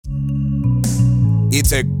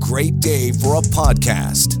It's a great day for a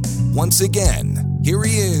podcast. Once again, here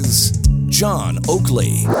he is, John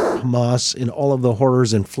Oakley. Hamas and all of the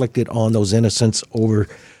horrors inflicted on those innocents over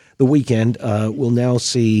the weekend will now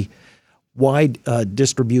see wide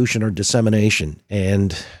distribution or dissemination.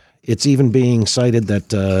 And it's even being cited that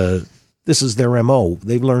this is their MO.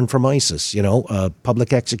 They've learned from ISIS,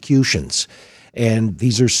 public executions. And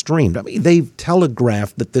these are streamed. I mean, they've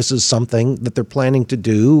telegraphed that this is something that they're planning to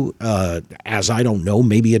do as, I don't know,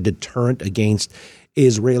 maybe a deterrent against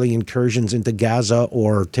Israeli incursions into Gaza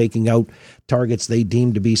or taking out targets they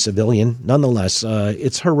deem to be civilian. Nonetheless,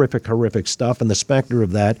 it's horrific, horrific stuff. And the specter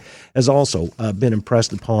of that has also been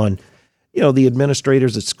impressed upon, the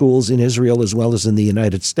administrators at schools in Israel as well as in the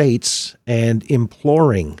United States, and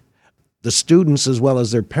imploring the students as well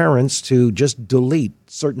as their parents to just delete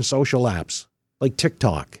certain social apps like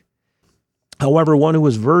TikTok. However, one who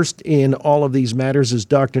is versed in all of these matters is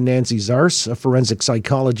Dr. Nancy Zars, a forensic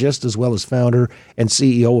psychologist, as well as founder and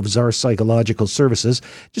CEO of Zars Psychological Services.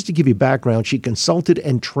 Just to give you background, she consulted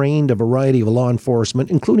and trained a variety of law enforcement,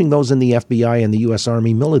 including those in the FBI and the U.S.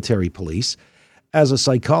 Army Military Police. As a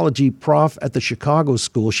psychology prof at the Chicago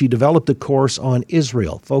School, she developed a course on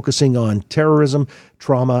Israel, focusing on terrorism,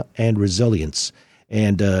 trauma, and resilience.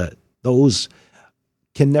 And those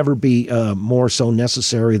can never be more so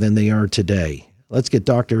necessary than they are today. Let's get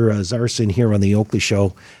Dr. Zars in here on the Oakley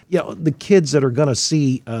Show. The kids that are going to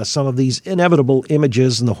see some of these inevitable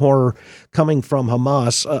images and the horror coming from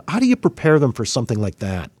Hamas, how do you prepare them for something like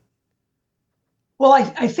that? Well,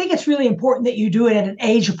 I think it's really important that you do it at an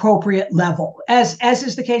age-appropriate level. As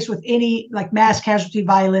is the case with any like mass casualty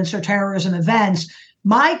violence or terrorism events,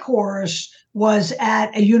 my course was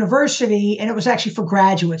at a university, and it was actually for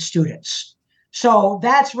graduate students. So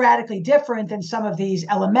that's radically different than some of these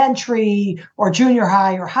elementary or junior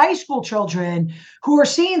high or high school children who are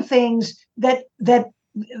seeing things that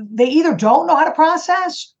they either don't know how to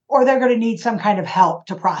process or they're going to need some kind of help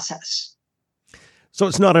to process. So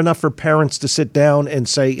it's not enough for parents to sit down and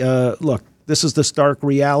say, look, this is the stark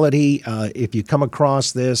reality. If you come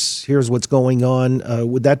across this, here's what's going on.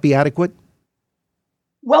 Would that be adequate?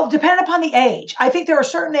 Well, depending upon the age. I think there are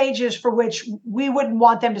certain ages for which we wouldn't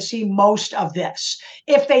want them to see most of this.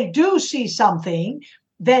 If they do see something,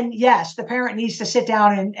 then yes, the parent needs to sit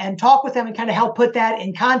down and talk with them and kind of help put that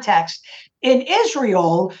in context. In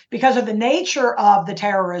Israel, because of the nature of the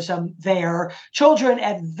terrorism there, children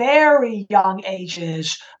at very young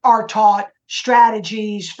ages are taught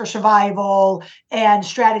strategies for survival and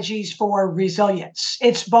strategies for resilience.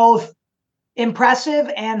 It's both impressive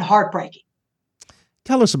and heartbreaking.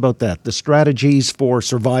 Tell us about that, the strategies for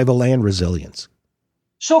survival and resilience.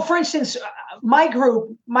 So, for instance, my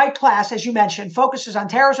class, as you mentioned, focuses on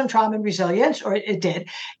terrorism, trauma, and resilience, or it did,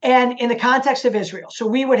 and in the context of Israel. So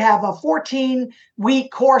we would have a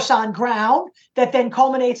 14-week course on ground that then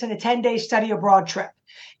culminates in a 10-day study abroad trip.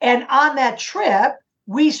 And on that trip,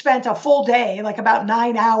 we spent a full day, like about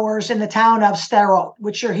 9 hours in the town of Sderot,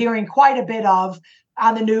 which you're hearing quite a bit of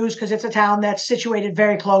on the news because it's a town that's situated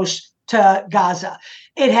very close to Gaza.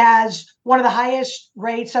 It has one of the highest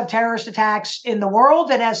rates of terrorist attacks in the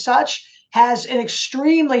world, and as such, has an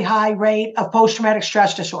extremely high rate of post-traumatic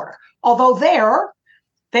stress disorder. Although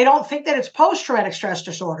they don't think that it's post-traumatic stress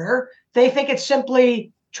disorder. They think it's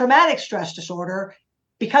simply traumatic stress disorder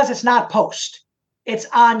because it's not post. It's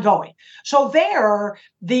ongoing. So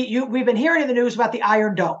we've been hearing in the news about the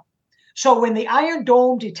Iron Dome. So when the Iron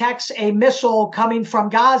Dome detects a missile coming from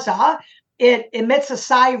Gaza, it emits a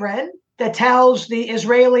siren that tells the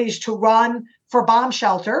Israelis to run for bomb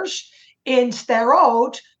shelters. In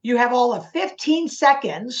Sderot, you have all of 15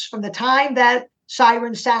 seconds from the time that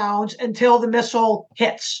siren sounds until the missile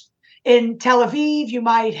hits. In Tel Aviv, you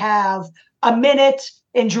might have a minute.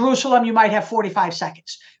 In Jerusalem, you might have 45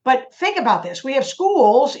 seconds. But think about this. We have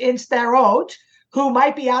schools in Sderot who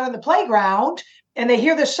might be out on the playground and they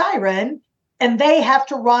hear the siren and they have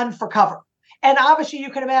to run for cover. And obviously,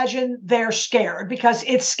 you can imagine they're scared because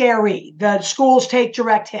it's scary. The schools take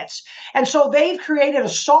direct hits. And so they've created a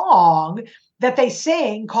song that they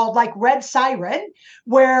sing called like Red Siren,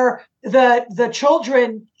 where the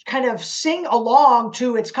children kind of sing along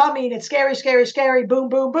to it's coming, it's scary, scary, scary, boom,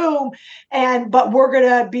 boom, boom. But we're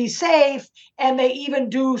going to be safe. And they even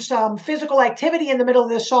do some physical activity in the middle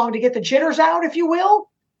of this song to get the jitters out, if you will.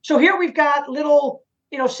 So here we've got little,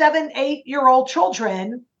 7, 8-year-old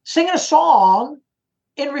children singing a song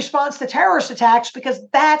in response to terrorist attacks because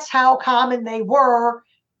that's how common they were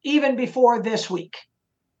even before this week.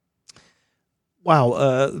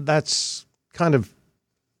 Wow, that's kind of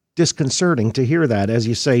disconcerting to hear that. As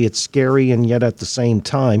you say, it's scary and yet at the same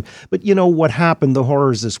time. But you know what happened, the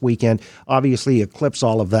horrors this weekend, obviously eclipse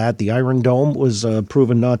all of that. The Iron Dome was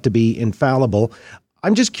proven not to be infallible.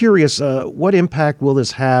 I'm just curious, what impact will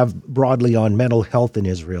this have broadly on mental health in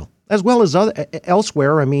Israel, as well as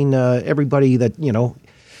elsewhere? I mean, everybody that,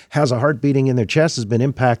 has a heart beating in their chest has been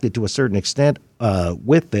impacted to a certain extent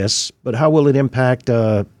with this. But how will it impact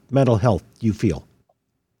mental health, you feel?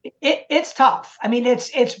 It's tough. I mean,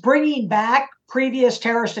 it's bringing back previous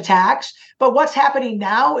terrorist attacks, but what's happening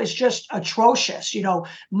now is just atrocious.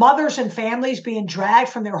 Mothers and families being dragged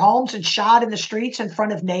from their homes and shot in the streets in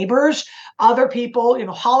front of neighbors. Other people,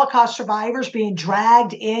 Holocaust survivors being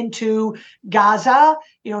dragged into Gaza.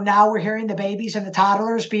 Now we're hearing the babies and the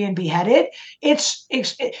toddlers being beheaded.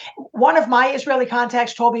 One of my Israeli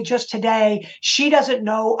contacts told me just today she doesn't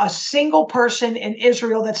know a single person in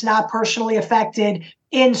Israel that's not personally affected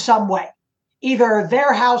in some way. Either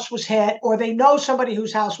their house was hit, or they know somebody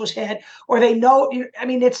whose house was hit, or they know. I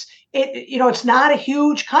mean, it's not a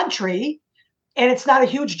huge country, and it's not a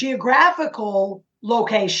huge geographical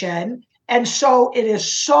location, and so it is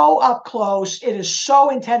so up close. It is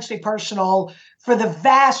so intensely personal for the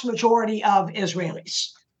vast majority of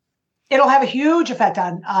Israelis. It'll have a huge effect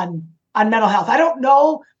on mental health. I don't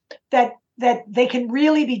know that they can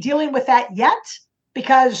really be dealing with that yet,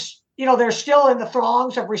 because they're still in the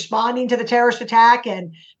throngs of responding to the terrorist attack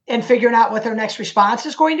and figuring out what their next response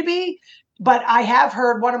is going to be. But I have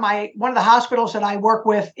heard one of the hospitals that I work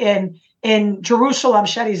with in Jerusalem,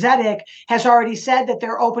 Shady Zedek, has already said that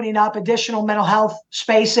they're opening up additional mental health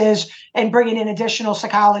spaces and bringing in additional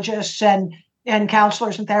psychologists and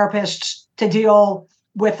counselors and therapists to deal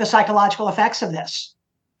with the psychological effects of this.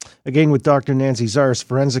 Again, with Dr. Nancy Zars,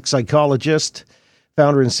 forensic psychologist,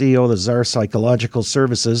 founder and CEO of the Zars Psychological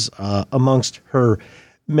Services, amongst her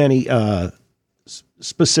many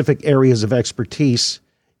specific areas of expertise.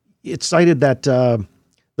 It cited that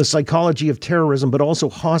the psychology of terrorism, but also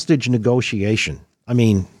hostage negotiation. I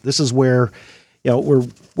mean, this is where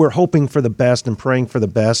we're hoping for the best and praying for the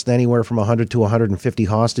best. Anywhere from 100 to 150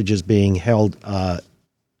 hostages being held.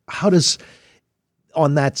 How does,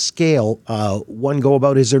 on that scale, one go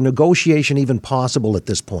about? Is there negotiation even possible at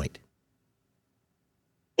this point?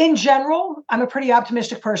 In general, I'm a pretty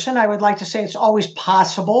optimistic person. I would like to say it's always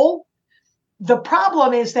possible. The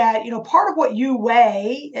problem is that, part of what you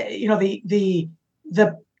weigh, the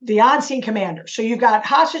on-scene commander. So you've got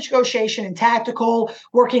hostage negotiation and tactical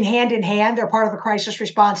working hand in hand. They're part of a crisis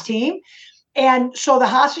response team. And so the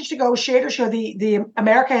hostage negotiators, the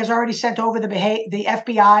America has already sent over the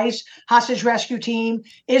FBI's hostage rescue team.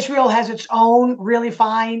 Israel has its own really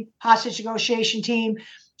fine hostage negotiation team.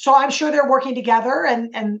 So I'm sure they're working together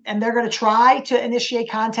and they're going to try to initiate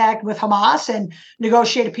contact with Hamas and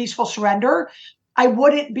negotiate a peaceful surrender. I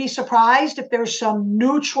wouldn't be surprised if there's some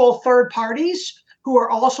neutral third parties who are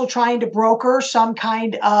also trying to broker some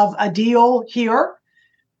kind of a deal here.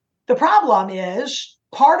 The problem is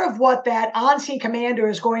part of what that on-scene commander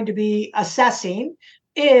is going to be assessing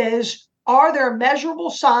is, are there measurable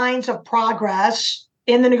signs of progress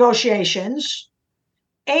in the negotiations?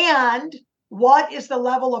 And what is the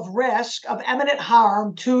level of risk of imminent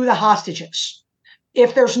harm to the hostages?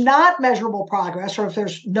 If there's not measurable progress, or if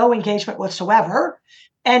there's no engagement whatsoever,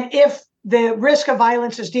 and if the risk of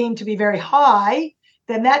violence is deemed to be very high,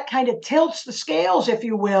 then that kind of tilts the scales, if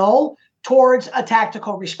you will, towards a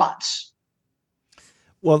tactical response.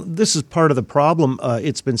 Well, this is part of the problem.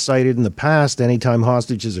 It's been cited in the past. Anytime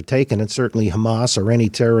hostages are taken, and certainly Hamas or any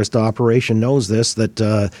terrorist operation knows this,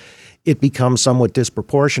 that it becomes somewhat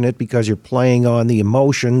disproportionate because you're playing on the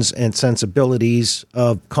emotions and sensibilities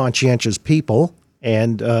of conscientious people,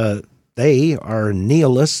 and they are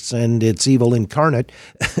nihilists, and it's evil incarnate.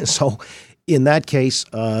 So in that case,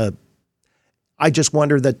 I just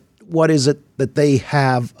wonder that what is it that they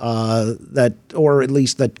have that, or at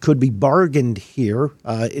least that could be bargained here?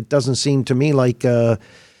 It doesn't seem to me like,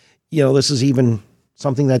 this is even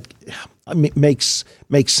something that makes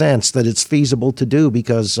sense, that it's feasible to do,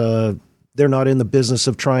 because they're not in the business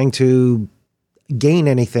of trying to gain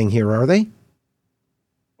anything here, are they?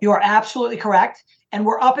 You are absolutely correct. And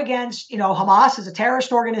we're up against, Hamas is a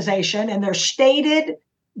terrorist organization, and their stated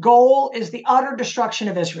goal is the utter destruction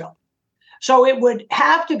of Israel. So it would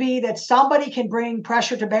have to be that somebody can bring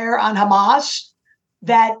pressure to bear on Hamas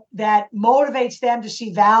that motivates them to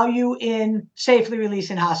see value in safely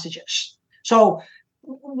releasing hostages. So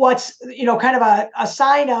what's, kind of a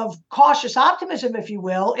sign of cautious optimism, if you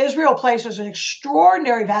will, Israel places an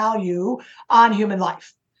extraordinary value on human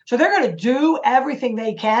life. So they're going to do everything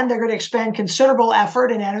they can. They're going to expend considerable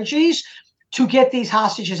effort and energies to get these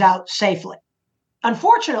hostages out safely.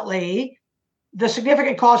 unfortunately, the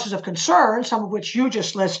significant causes of concern, some of which you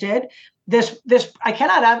just listed, this I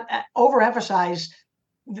cannot overemphasize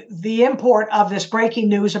the import of this breaking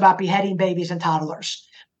news about beheading babies and toddlers.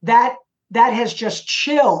 That has just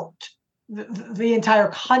chilled the entire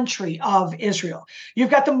country of Israel. You've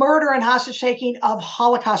got the murder and hostage taking of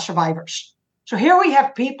Holocaust survivors. So here we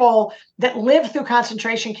have people that lived through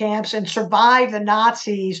concentration camps and survived the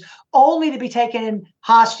Nazis, only to be taken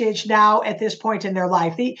hostage now at this point in their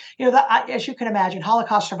life. As you can imagine,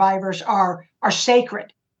 Holocaust survivors are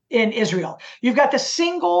sacred in Israel. You've got the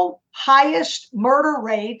single highest murder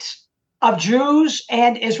rate of Jews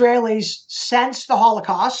and Israelis since the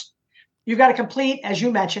Holocaust. You've got a complete, as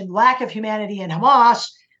you mentioned, lack of humanity in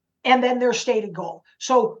Hamas, and then their stated goal.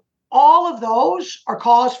 So all of those are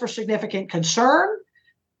cause for significant concern.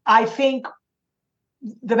 I think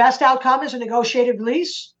the best outcome is a negotiated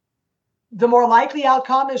release. The more likely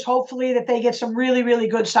outcome is hopefully that they get some really, really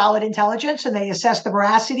good, solid intelligence and they assess the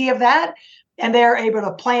veracity of that, and they're able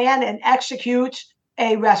to plan and execute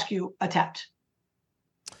a rescue attempt.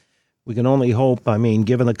 We can only hope. I mean,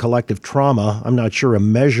 given the collective trauma, I'm not sure a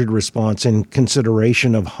measured response in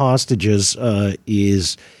consideration of hostages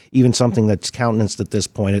is even something that's countenanced at this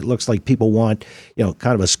point. It looks like people want,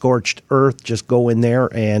 kind of a scorched earth, just go in there,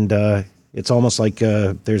 and it's almost like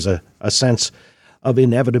there's a sense of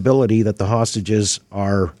inevitability that the hostages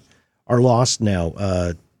are lost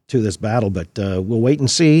now to this battle. But we'll wait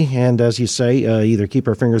and see, and as you say, either keep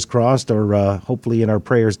our fingers crossed or hopefully in our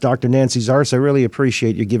prayers. Dr. Nancy Zars, I really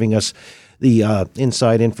appreciate you giving us the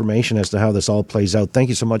inside information as to how this all plays out. Thank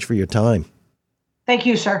you so much for your time. Thank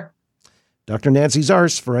you, sir. Dr. Nancy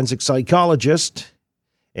Zars, forensic psychologist,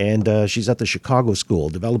 and she's at the Chicago School,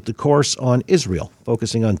 developed a course on Israel,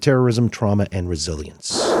 focusing on terrorism, trauma, and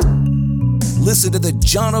resilience. Listen to The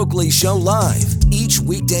John Oakley Show live each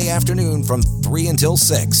weekday afternoon from 3 until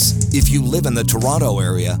 6. If you live in the Toronto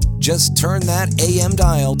area, just turn that AM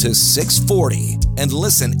dial to 640 and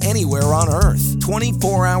listen anywhere on Earth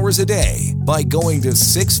 24 hours a day by going to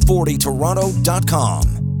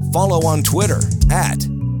 640toronto.com. Follow on Twitter at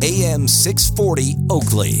AM640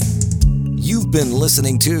 Oakley. You've been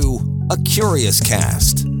listening to A Curious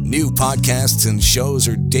Cast. New podcasts and shows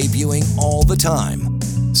are debuting all the time.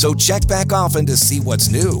 So check back often to see what's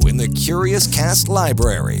new in the Curious Cast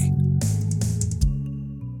library.